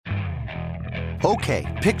Okay,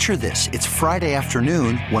 picture this. It's Friday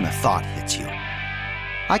afternoon when a thought hits you.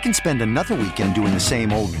 I can spend another weekend doing the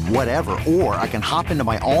same old whatever, or I can hop into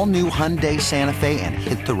my all-new Hyundai Santa Fe and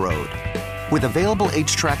hit the road. With available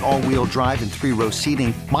H-Track all-wheel drive and 3-row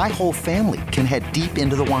seating, my whole family can head deep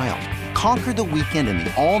into the wild. Conquer the weekend in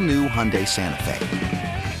the all-new Hyundai Santa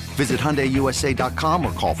Fe. Visit HyundaiUSA.com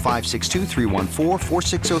or call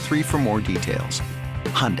 562-314-4603 for more details.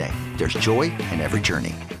 Hyundai, there's joy in every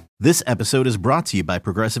journey. This episode is brought to you by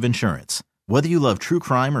Progressive Insurance. Whether you love true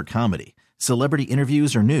crime or comedy, celebrity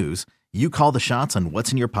interviews or news, you call the shots on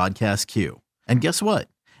what's in your podcast queue. And guess what?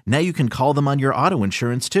 Now you can call them on your auto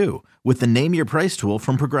insurance too with the Name Your Price tool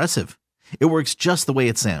from Progressive. It works just the way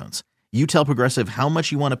it sounds. You tell Progressive how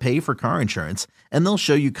much you want to pay for car insurance, and they'll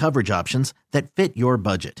show you coverage options that fit your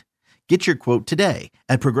budget. Get your quote today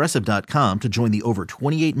at Progressive.com to join the over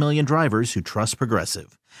 28 million drivers who trust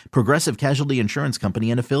Progressive. Progressive Casualty Insurance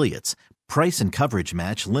Company and Affiliates. Price and coverage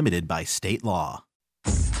match limited by state law.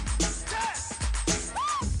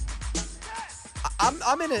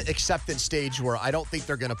 I'm in an acceptance stage where I don't think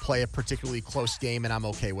they're going to play a particularly close game, and I'm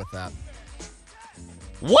okay with that.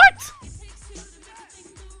 What?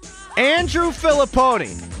 Andrew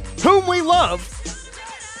Fillipponi, whom we love,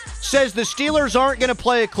 says the Steelers aren't going to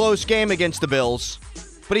play a close game against the Bills,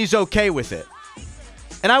 but he's okay with it.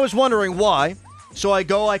 And I was wondering why. So I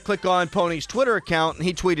click on Poni's Twitter account, and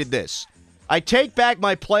he tweeted this. I take back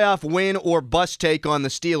my playoff win or bust take on the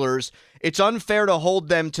Steelers. It's unfair to hold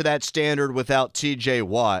them to that standard without TJ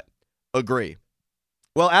Watt. Agree.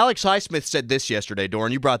 Well, Alex Highsmith said this yesterday,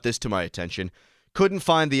 Doran. You brought this to my attention. Couldn't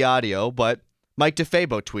find the audio, but Mike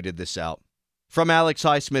DeFabo tweeted this out. From Alex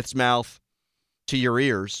Highsmith's mouth to your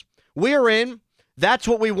ears. We're in. That's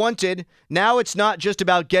what we wanted. Now it's not just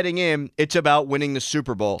about getting in. It's about winning the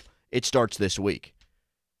Super Bowl. It starts this week.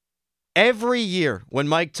 Every year when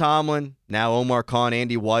Mike Tomlin, now Omar Khan,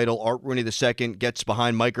 Andy Weidel, Art Rooney II gets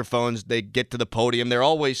behind microphones, they get to the podium, they're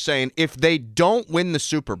always saying if they don't win the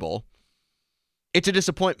Super Bowl, it's a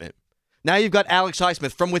disappointment. Now you've got Alex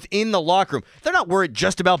Highsmith from within the locker room. They're not worried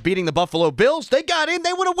just about beating the Buffalo Bills. They got in.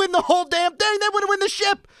 They want to win the whole damn thing. They want to win the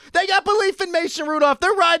ship. They got belief in Mason Rudolph.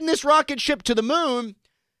 They're riding this rocket ship to the moon.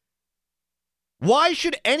 Why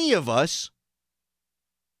should any of us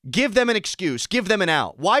give them an excuse, give them an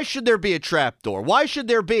out? Why should there be a trapdoor? Why should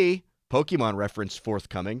there be, Pokemon reference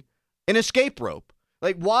forthcoming, an escape rope?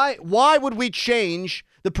 Like, why would we change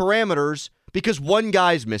the parameters because one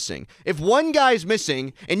guy's missing? If one guy's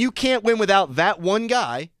missing and you can't win without that one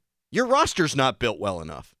guy, your roster's not built well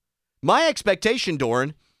enough. My expectation,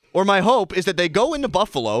 Doran, or my hope, is that they go into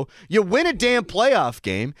Buffalo, you win a damn playoff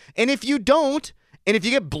game, and if you don't, and if you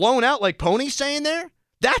get blown out like Poni's saying there,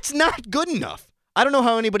 that's not good enough. I don't know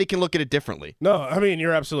how anybody can look at it differently. No, I mean,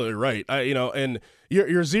 you're absolutely right. And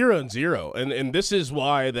you're 0-0. And this is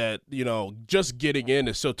why that, just getting in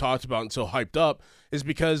is so talked about and so hyped up is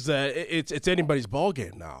because it's anybody's ball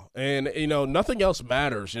game now. And, nothing else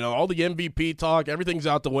matters. All the MVP talk, everything's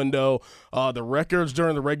out the window. The records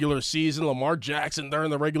during the regular season, Lamar Jackson during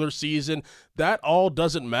the regular season, that all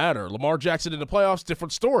doesn't matter. Lamar Jackson in the playoffs,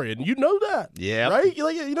 different story. And you know that. Yeah. Right?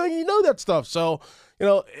 You know that stuff. So,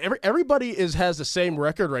 everybody has the same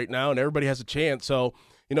record right now, and everybody has a chance. So,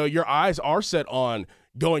 your eyes are set on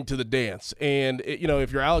going to the dance. And,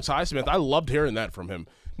 if you're Alex Highsmith, I loved hearing that from him.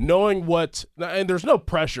 Knowing and there's no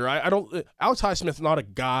pressure. Alex Highsmith's not a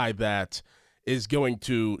guy that is going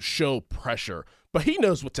to show pressure, but he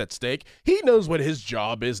knows what's at stake. He knows what his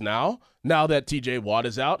job is now that TJ Watt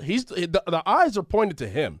is out. The eyes are pointed to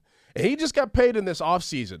him. And he just got paid in this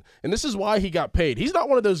offseason. And this is why he got paid. He's not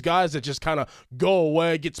one of those guys that just kind of go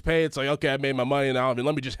away, gets paid. It's like, okay, I made my money now.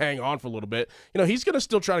 Let me just hang on for a little bit. He's going to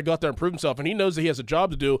still try to go out there and prove himself. And he knows that he has a job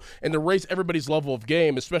to do and to raise everybody's level of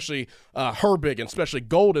game, especially Herbig and especially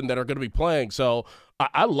Golden that are going to be playing. So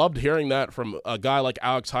I loved hearing that from a guy like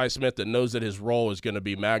Alex Highsmith that knows that his role is going to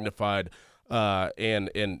be magnified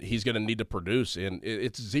and he's going to need to produce. And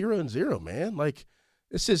it's 0-0, man. Like,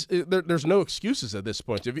 there's no excuses at this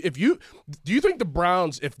point. Do you think the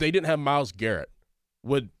Browns, if they didn't have Myles Garrett,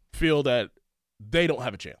 would feel that they don't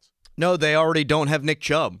have a chance? No, they already don't have Nick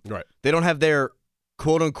Chubb. Right. They don't have their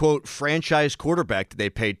quote-unquote franchise quarterback that they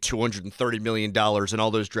paid $230 million and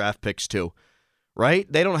all those draft picks to, right?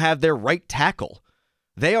 They don't have their right tackle.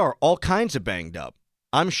 They are all kinds of banged up.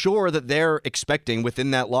 I'm sure that they're expecting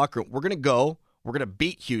within that locker room, we're going to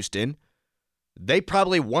beat Houston. They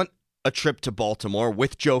probably want a trip to Baltimore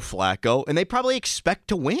with Joe Flacco, and they probably expect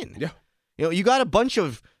to win. Yeah. You got a bunch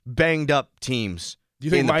of banged up teams. Do you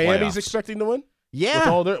think Miami's playoffs. Expecting to win?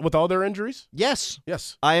 Yeah. With all their injuries? Yes.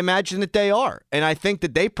 Yes. I imagine that they are. And I think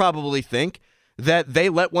that they probably think that they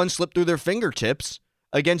let one slip through their fingertips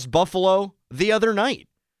against Buffalo the other night.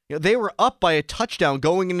 They were up by a touchdown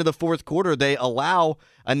going into the fourth quarter. They allow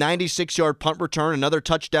a 96-yard punt return, another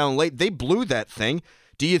touchdown late. They blew that thing.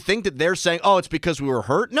 Do you think that they're saying, oh, it's because we were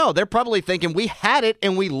hurt? No, they're probably thinking we had it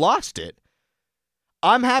and we lost it.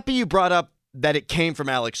 I'm happy you brought up that it came from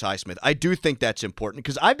Alex Highsmith. I do think that's important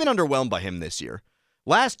because I've been underwhelmed by him this year.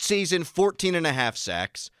 Last season, 14.5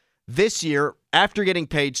 sacks. This year, after getting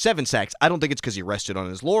paid 7 sacks, I don't think it's because he rested on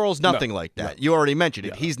his laurels, nothing like that. No. You already mentioned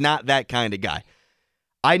it. Yeah. He's not that kind of guy.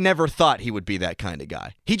 I never thought he would be that kind of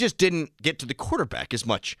guy. He just didn't get to the quarterback as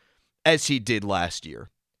much as he did last year.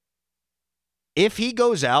 If he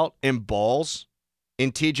goes out and balls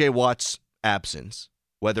in TJ Watt's absence,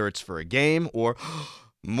 whether it's for a game or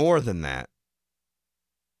more than that,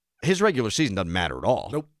 his regular season doesn't matter at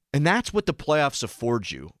all. Nope. And that's what the playoffs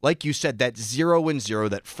afford you. Like you said, that 0-0,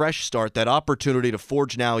 that fresh start, that opportunity to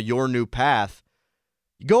forge now your new path.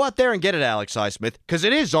 Go out there and get it, Alex Highsmith, because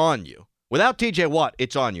it is on you. Without TJ Watt,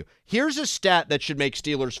 it's on you. Here's a stat that should make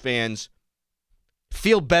Steelers fans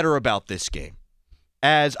feel better about this game.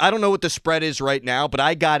 As I don't know what the spread is right now, but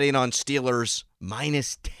I got in on Steelers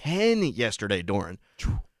 -10 yesterday, Doran.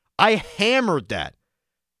 I hammered that.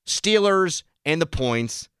 Steelers and the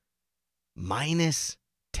points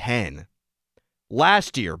 -10.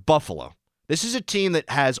 Last year, Buffalo. This is a team that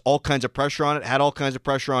has all kinds of pressure on it, had all kinds of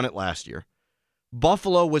pressure on it last year.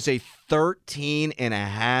 Buffalo was a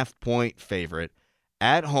 13.5-point favorite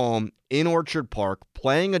at home in Orchard Park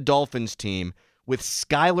playing a Dolphins team with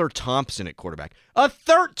Skylar Thompson at quarterback. A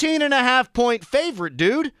 13.5-point favorite,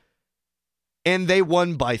 dude. And they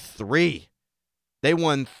won by 3. They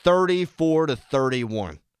won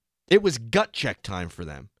 34-31. It was gut check time for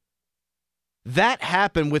them. That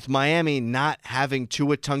happened with Miami not having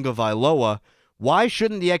Tua Tagovailoa. Why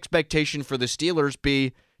shouldn't the expectation for the Steelers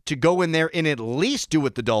be to go in there and at least do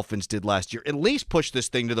what the Dolphins did last year, at least push this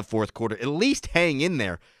thing to the fourth quarter, at least hang in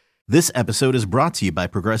there? This episode is brought to you by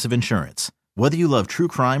Progressive Insurance. Whether you love true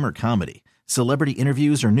crime or comedy, celebrity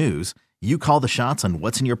interviews or news, you call the shots on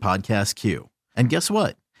what's in your podcast queue. And guess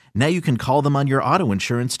what? Now you can call them on your auto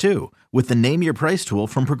insurance too with the Name Your Price tool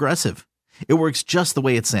from Progressive. It works just the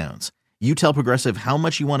way it sounds. You tell Progressive how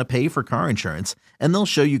much you want to pay for car insurance, and they'll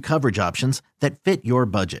show you coverage options that fit your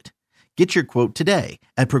budget. Get your quote today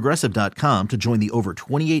at Progressive.com to join the over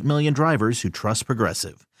 28 million drivers who trust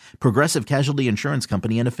Progressive. Progressive Casualty Insurance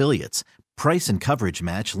Company and Affiliates. Price and coverage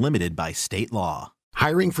match limited by state law.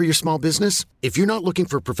 Hiring for your small business? If you're not looking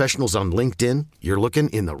for professionals on LinkedIn, you're looking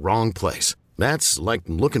in the wrong place. That's like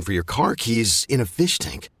looking for your car keys in a fish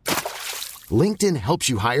tank. LinkedIn helps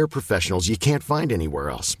you hire professionals you can't find anywhere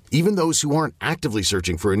else, even those who aren't actively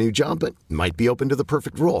searching for a new job but might be open to the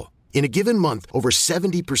perfect role. In a given month, over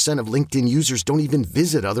 70% of LinkedIn users don't even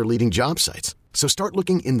visit other leading job sites. So start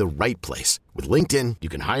looking in the right place. With LinkedIn, you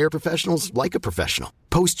can hire professionals like a professional.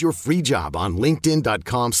 Post your free job on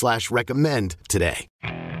linkedin.com/recommend today.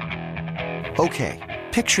 Okay,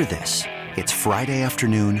 picture this. It's Friday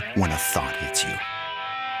afternoon when a thought hits you.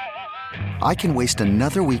 I can waste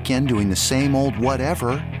another weekend doing the same old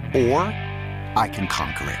whatever, or I can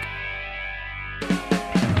conquer it.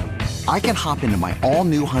 I can hop into my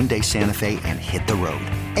all-new Hyundai Santa Fe and hit the road.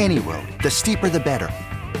 Any road. The steeper, the better.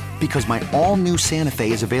 Because my all-new Santa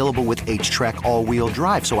Fe is available with H-Track all-wheel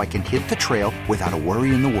drive, so I can hit the trail without a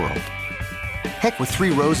worry in the world. Heck, with 3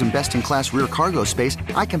 rows and best-in-class rear cargo space,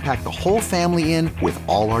 I can pack the whole family in with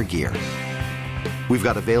all our gear. We've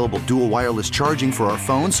got available dual wireless charging for our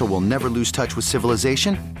phones, so we'll never lose touch with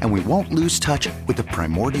civilization, and we won't lose touch with the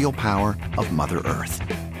primordial power of Mother Earth.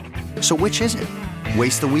 So which is it?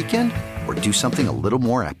 Waste the weekend or do something a little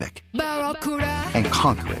more epic? And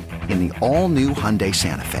conquer it in the all-new Hyundai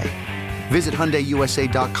Santa Fe. Visit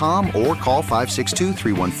HyundaiUSA.com or call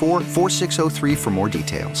 562-314-4603 for more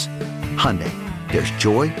details. Hyundai, there's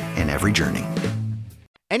joy in every journey.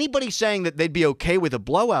 Anybody saying that they'd be okay with a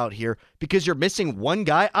blowout here because you're missing one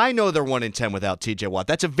guy, I know they're 1-10 without TJ Watt.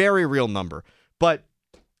 That's a very real number. But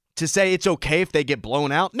to say it's okay if they get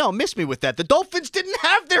blown out, no, miss me with that. The Dolphins didn't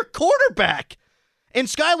have their quarterback. And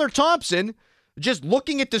Skylar Thompson, just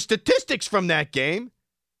looking at the statistics from that game,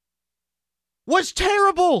 was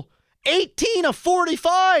terrible. 18 of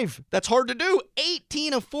 45. That's hard to do.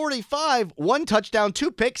 18 of 45. 1 touchdown, 2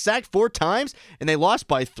 picks, sacked 4 times, and they lost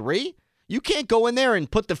by 3. You can't go in there and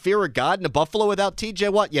put the fear of God into Buffalo without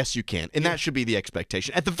TJ Watt. Yes, you can, and that should be the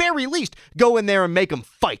expectation. At the very least, go in there and make them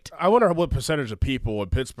fight. I wonder what percentage of people in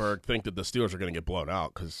Pittsburgh think that the Steelers are going to get blown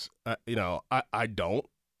out because, I don't.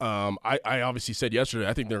 I obviously said yesterday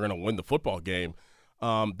I think they're going to win the football game.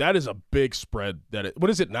 That is a big spread. What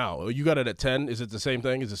is it now? You got it at 10. Is it the same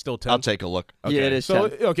thing? Is it still 10? I'll take a look. Okay. Yeah, it is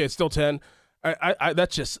 10. Okay, it's still 10. I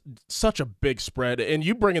that's just such a big spread. And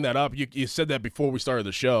you bringing that up, you said that before we started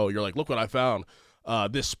the show. You're like, look what I found.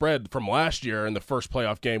 This spread from last year in the first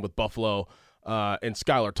playoff game with Buffalo and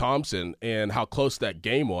Skylar Thompson and how close that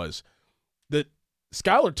game was. That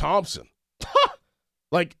Skylar Thompson,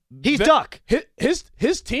 like he's Duck.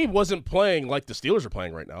 His team wasn't playing like the Steelers are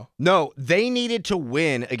playing right now. No, they needed to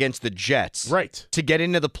win against the Jets, right, to get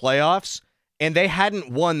into the playoffs, and they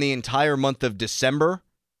hadn't won the entire month of December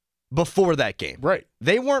before that game. Right,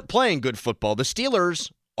 they weren't playing good football. The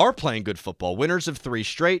Steelers are playing good football. Winners of 3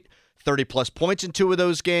 straight, 30-plus points in 2 of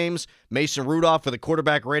those games. Mason Rudolph with a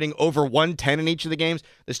quarterback rating over 110 in each of the games.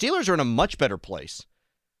 The Steelers are in a much better place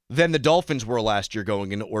than the Dolphins were last year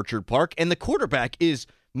going into Orchard Park, and the quarterback is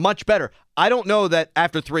much better. I don't know that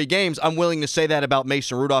after 3 games I'm willing to say that about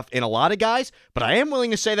Mason Rudolph and a lot of guys, but I am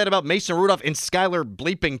willing to say that about Mason Rudolph and Skylar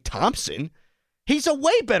bleeping Thompson. He's a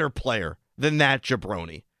way better player than that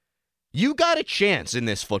jabroni. You got a chance in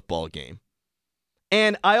this football game.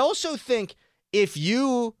 And I also think if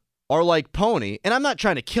you are like Poni, and I'm not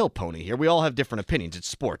trying to kill Poni here. We all have different opinions. It's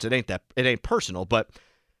sports. It ain't personal, but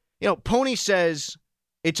Poni says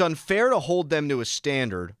it's unfair to hold them to a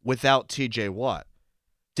standard without TJ Watt.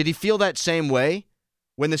 Did he feel that same way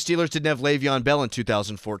when the Steelers didn't have Le'Veon Bell in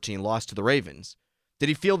 2014, lost to the Ravens? Did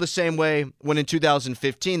he feel the same way when in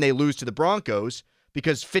 2015 they lose to the Broncos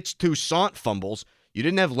because Fitz-Toussaint fumbles? You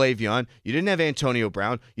didn't have Le'Veon. You didn't have Antonio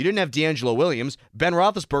Brown. You didn't have D'Angelo Williams. Ben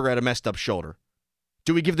Roethlisberger had a messed up shoulder.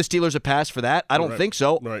 Do we give the Steelers a pass for that? I don't think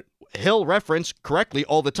so. Right. He'll reference correctly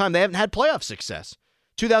all the time. They haven't had playoff success.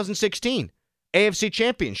 2016, AFC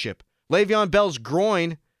Championship. Le'Veon Bell's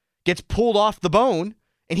groin gets pulled off the bone,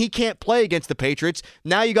 and he can't play against the Patriots.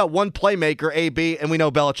 Now you got one playmaker, AB, and we know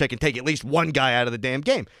Belichick can take at least one guy out of the damn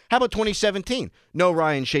game. How about 2017? No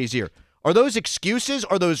Ryan Shazier. Are those excuses?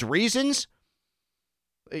 Are those reasons?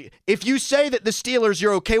 If you say that the Steelers,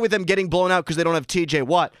 you're okay with them getting blown out because they don't have TJ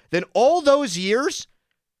Watt, then all those years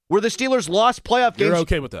where the Steelers lost playoff games, you're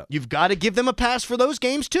okay with that. You've got to give them a pass for those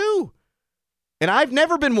games too. And I've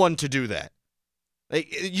never been one to do that.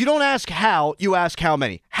 You don't ask how, you ask how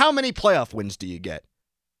many. How many playoff wins do you get?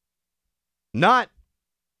 Not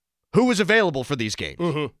who was available for these games.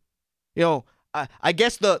 Mm-hmm. I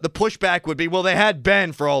guess the pushback would be, well, they had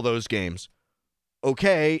Ben for all those games.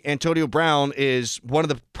 Okay, Antonio Brown is one of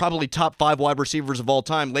the probably top 5 wide receivers of all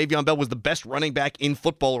time. Le'Veon Bell was the best running back in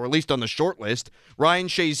football, or at least on the short list. Ryan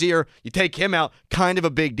Shazier, you take him out, kind of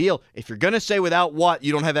a big deal. If you're going to say without Watt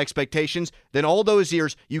you don't have expectations, then all those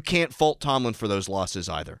years you can't fault Tomlin for those losses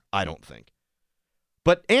either, I don't think.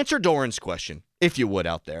 But answer Doran's question, if you would,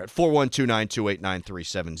 out there at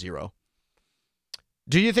 412-928-9370.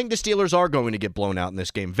 Do you think the Steelers are going to get blown out in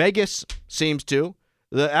this game? Vegas seems to.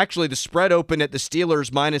 Actually, the spread opened at the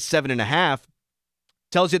Steelers minus 7.5.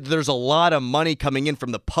 Tells you that there's a lot of money coming in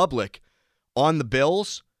from the public on the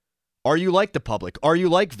Bills. Are you like the public? Are you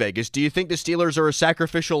like Vegas? Do you think the Steelers are a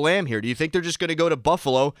sacrificial lamb here? Do you think they're just going to go to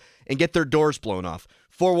Buffalo and get their doors blown off?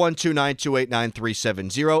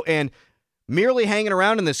 412-928-9370. And merely hanging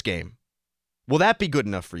around in this game, will that be good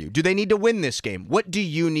enough for you? Do they need to win this game? What do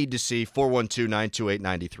you need to see?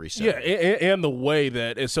 412-928-9370. Yeah, and the way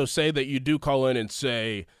that, so say that you do call in and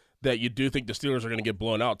say that you do think the Steelers are going to get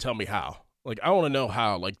blown out. Tell me how. Like, I want to know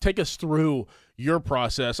how. Like, take us through your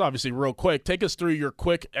process, obviously real quick. Take us through your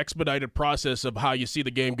quick, expedited process of how you see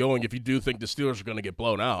the game going if you do think the Steelers are going to get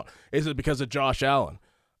blown out. Is it because of Josh Allen?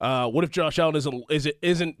 What if Josh Allen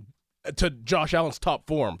isn't to Josh Allen's top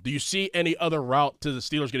form? Do you see any other route to the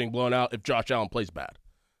Steelers getting blown out if Josh Allen plays bad?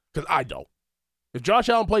 Because I don't. If Josh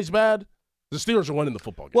Allen plays bad, the Steelers are winning the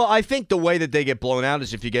football game. Well, I think the way that they get blown out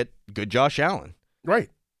is if you get good Josh Allen. Right.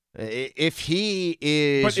 If he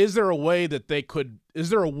is, but is there a way that they could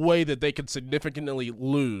significantly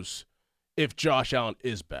lose if Josh Allen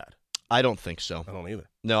is bad? I don't think so. I don't either.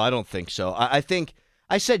 No, I don't think so. I think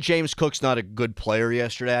I said James Cook's not a good player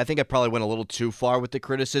yesterday. I think I probably went a little too far with the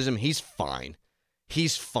criticism. He's fine.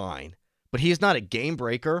 But he's not a game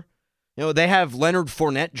breaker. They have Leonard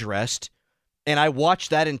Fournette dressed, and I watched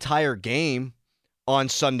that entire game on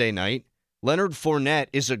Sunday night. Leonard Fournette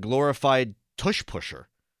is a glorified tush pusher.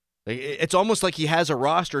 It's almost like he has a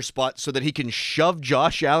roster spot so that he can shove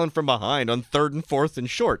Josh Allen from behind on 3rd and 4th and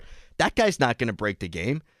short. That guy's not going to break the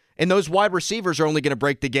game. And those wide receivers are only going to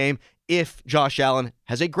break the game if Josh Allen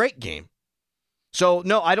has a great game. So,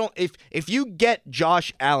 no, I don't. If you get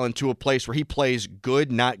Josh Allen to a place where he plays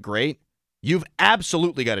good, not great, you've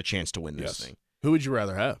absolutely got a chance to win this thing. Who would you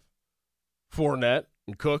rather have? Fournette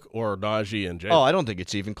and Cook or Najee and James? Oh, I don't think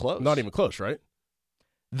it's even close. Not even close, right?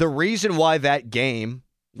 The reason why that game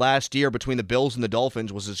last year between the Bills and the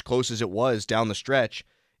Dolphins was as close as it was down the stretch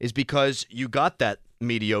is because you got that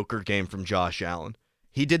mediocre game from Josh Allen.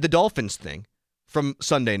 He did the Dolphins thing from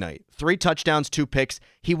Sunday night. 3 touchdowns, 2 picks.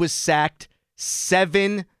 He was sacked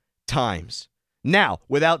 7 times. Now,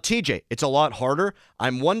 without TJ, it's a lot harder.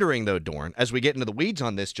 I'm wondering, though, Dorn, as we get into the weeds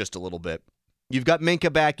on this just a little bit, you've got Minka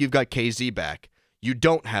back, you've got KZ back. You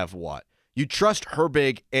don't have Watt. You trust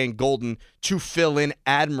Herbig and Golden to fill in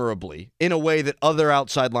admirably in a way that other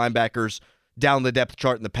outside linebackers down the depth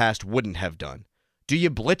chart in the past wouldn't have done. Do you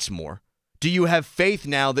blitz more? Do you have faith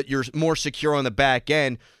now that you're more secure on the back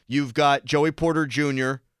end? You've got Joey Porter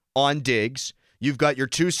Jr. on Diggs. You've got your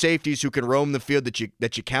 2 safeties who can roam the field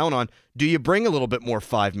that you count on. Do you bring a little bit more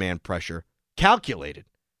 5-man pressure? Calculated.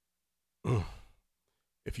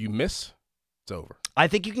 If you miss, it's over. I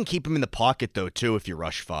think you can keep him in the pocket, though, too, if you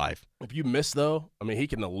rush 5. If you miss, though, I mean, he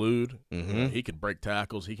can elude. Mm-hmm. He can break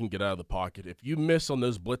tackles. He can get out of the pocket. If you miss on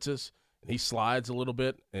those blitzes and he slides a little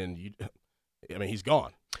bit, he's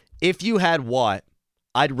gone. If you had Watt,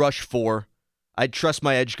 I'd rush 4. I'd trust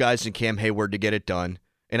my edge guys and Cam Hayward to get it done,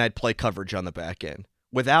 and I'd play coverage on the back end.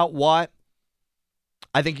 Without Watt,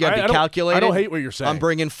 I think you got to be calculated. I don't hate what you're saying. I'm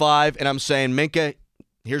bringing 5, and I'm saying, Minka,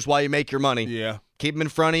 here's why you make your money. Yeah. Keep him in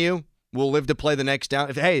front of you. We'll live to play the next down.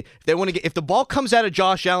 If the ball comes out of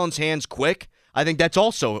Josh Allen's hands quick, I think that's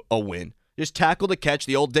also a win. Just tackle the catch,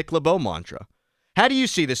 the old Dick LeBeau mantra. How do you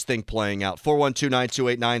see this thing playing out?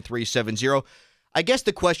 412-928-9370. I guess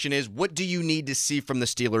the question is, what do you need to see from the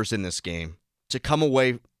Steelers in this game to come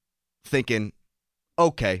away thinking,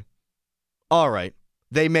 okay, all right,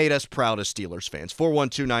 they made us proud as Steelers fans?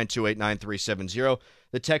 412-928-9370.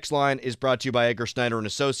 The text line is brought to you by Edgar Snyder &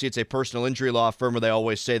 Associates, a personal injury law firm where they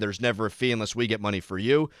always say there's never a fee unless we get money for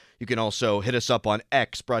you. You can also hit us up on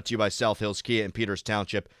X, brought to you by South Hills Kia in Peters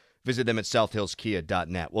Township. Visit them at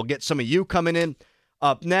southhillskia.net. We'll get some of you coming in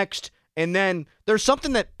up next. And then there's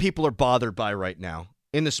something that people are bothered by right now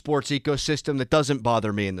in the sports ecosystem that doesn't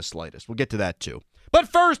bother me in the slightest. We'll get to that too. But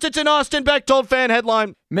first, it's an Austin Bechtold fan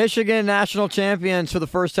headline. Michigan national champions for the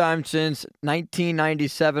first time since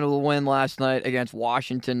 1997 with a win last night against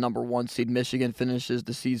Washington. Number 1 seed Michigan finishes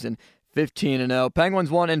the season 15-0. Penguins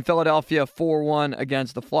won in Philadelphia 4-1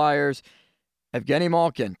 against the Flyers. Evgeny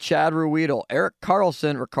Malkin, Chad Ruedel, Eric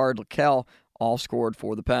Carlson, Ricard Laquelle all scored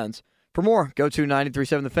for the Pens. For more, go to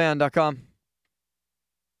 937thefan.com.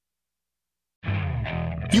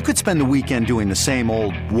 You could spend the weekend doing the same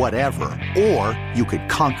old whatever, or you could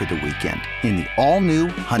conquer the weekend in the all-new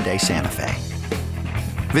Hyundai Santa Fe.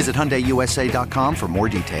 Visit HyundaiUSA.com for more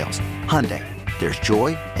details. Hyundai, there's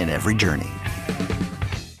joy in every journey.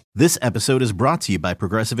 This episode is brought to you by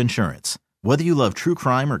Progressive Insurance. Whether you love true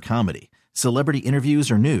crime or comedy, celebrity interviews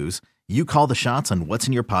or news, you call the shots on what's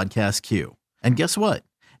in your podcast queue. And guess what?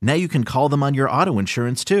 Now you can call them on your auto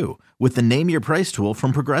insurance too with the Name Your Price tool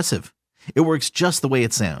from Progressive. It works just the way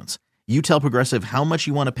it sounds. You tell Progressive how much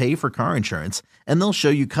you want to pay for car insurance, and they'll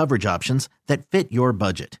show you coverage options that fit your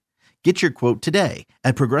budget. Get your quote today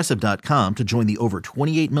at Progressive.com to join the over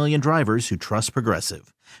 28 million drivers who trust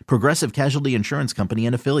Progressive. Progressive Casualty Insurance Company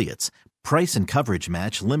and Affiliates. Price and coverage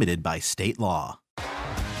match limited by state law.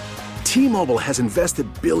 T-Mobile has invested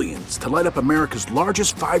billions to light up America's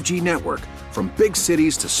largest 5G network, from big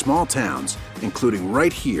cities to small towns, including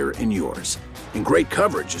right here in yours. And great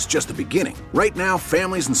coverage is just the beginning. Right now,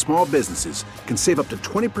 families and small businesses can save up to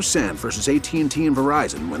 20% versus AT&T and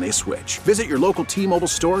Verizon when they switch. Visit your local T-Mobile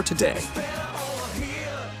store today.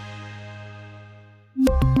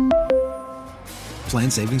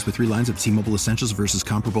 Plan savings with 3 lines of T-Mobile Essentials versus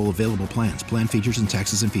comparable available plans. Plan features and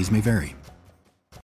taxes and fees may vary.